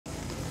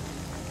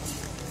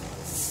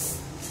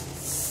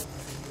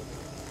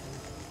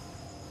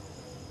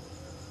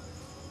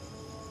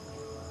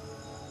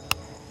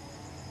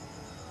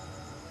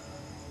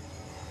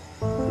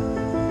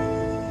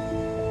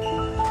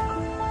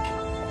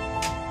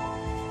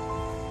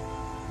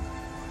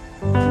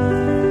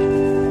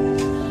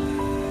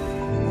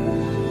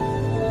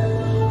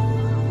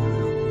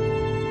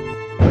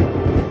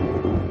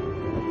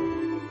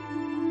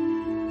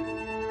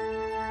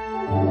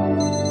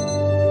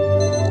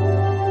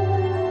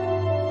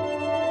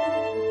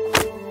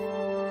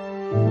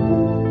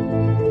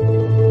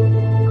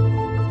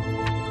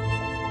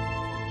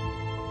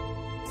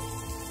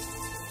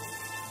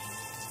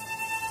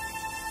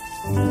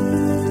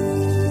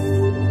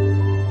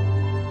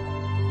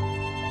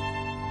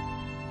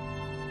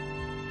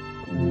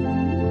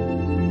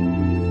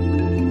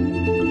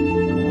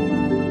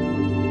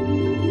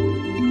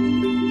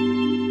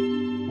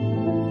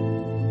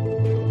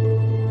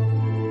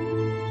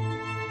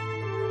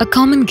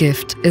common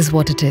gift is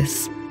what it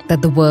is,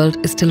 that the world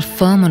is still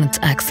firm on its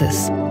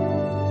axis.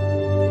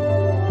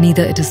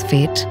 Neither it is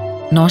fate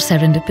nor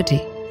serendipity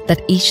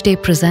that each day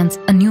presents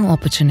a new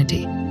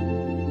opportunity.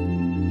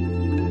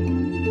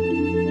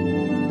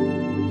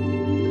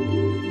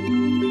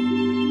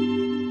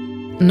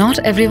 Not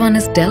everyone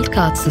is dealt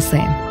cards the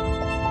same.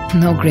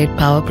 No great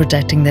power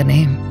protecting their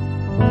name.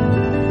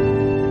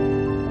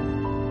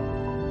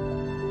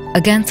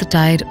 Against the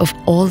tide of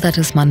all that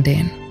is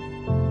mundane,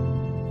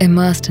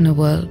 immersed in a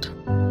world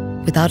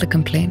without a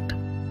complaint,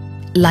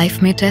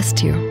 life may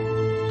test you.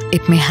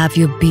 It may have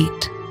you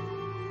beat.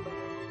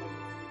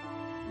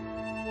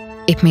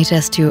 It may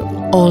test you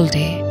all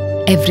day,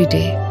 every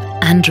day,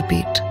 and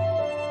repeat.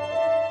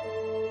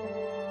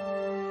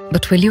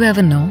 But will you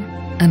ever know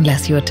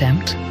unless you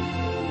attempt?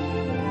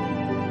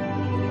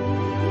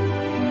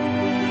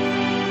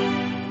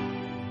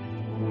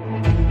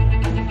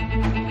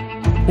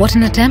 What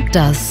an attempt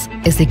does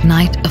is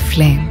ignite a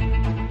flame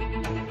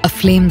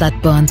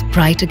that burns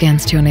bright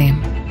against your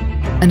name.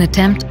 An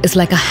attempt is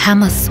like a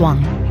hammer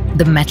swung,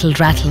 the metal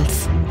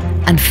rattles,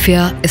 and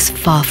fear is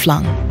far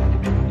flung.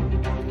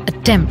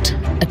 Attempt,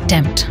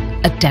 attempt,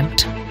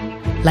 attempt,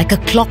 like a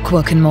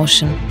clockwork in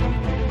motion.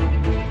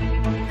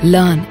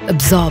 Learn,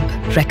 absorb,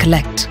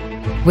 recollect,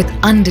 with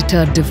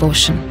undeterred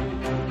devotion.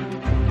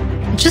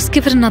 Just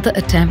give it another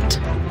attempt,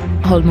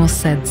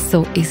 almost said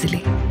so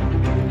easily.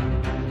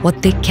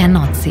 What they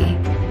cannot see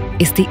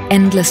is the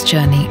endless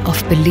journey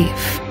of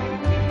belief.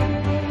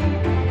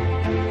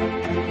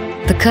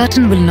 The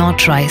curtain will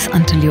not rise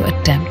until you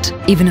attempt,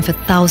 even if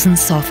 1,000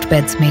 soft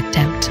beds may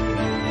tempt.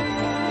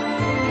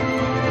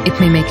 It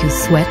may make you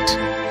sweat,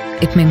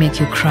 it may make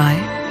you cry,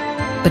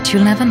 but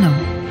you'll never know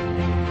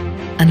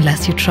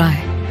unless you try.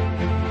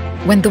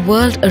 When the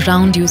world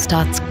around you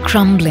starts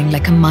crumbling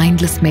like a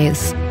mindless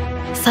maze,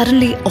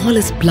 suddenly all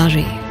is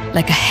blurry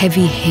like a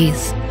heavy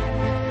haze.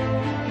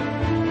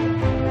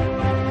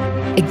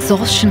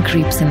 Exhaustion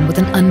creeps in with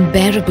an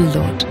unbearable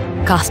load,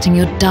 casting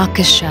your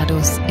darkest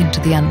shadows into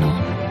the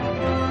unknown.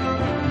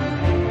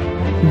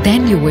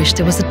 Then you wish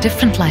there was a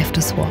different life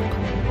to swap.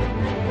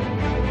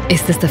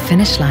 Is this the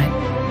finish line?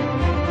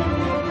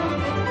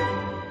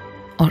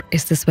 Or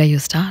is this where you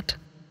start?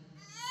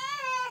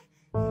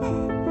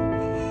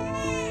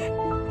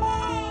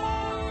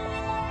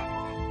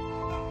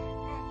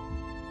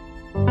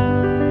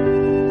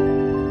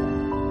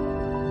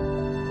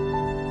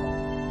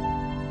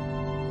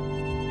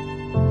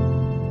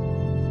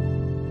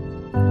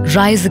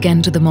 Rise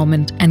again to the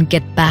moment and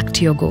get back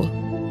to your goal.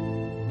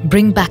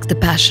 Bring back the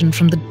passion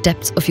from the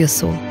depths of your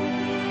soul.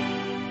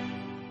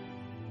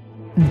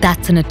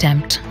 That's an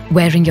attempt,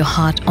 wearing your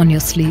heart on your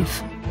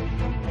sleeve.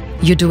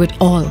 You do it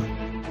all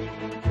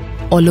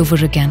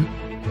over again,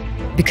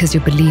 because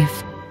you believe.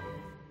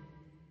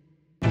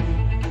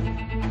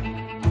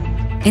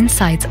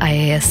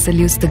 InsightsIAS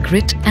salutes the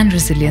grit and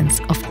resilience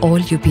of all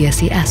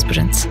UPSC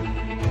aspirants.